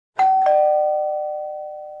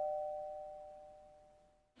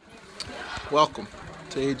Welcome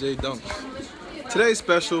to AJ Dunks. Today's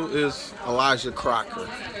special is Elijah Crocker.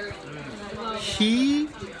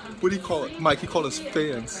 What do you call it, Mike? He called us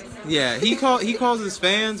fans. Yeah, he calls his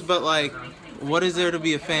fans, but like, what is there to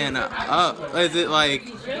be a fan of? Is it like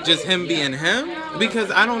just him being him?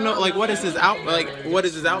 Because I don't know, like, what is his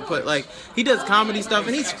output? Like, he does comedy stuff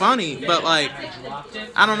and he's funny, but like,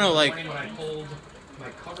 I don't know, like,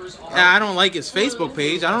 I don't like his Facebook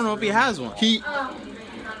page. I don't know if he has one. He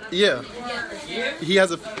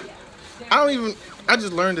has a. I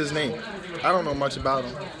just learned his name. I don't know much about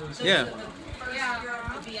him. Yeah.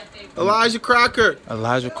 Elijah Crocker.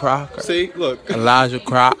 Elijah Crocker. See, look. Elijah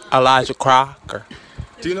Crocker.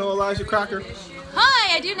 Do you know Elijah Crocker?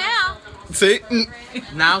 Hi, I do now. See?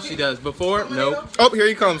 Now she does. Before, nope. Oh, here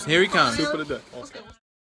he comes. Here he comes. Soup of the day.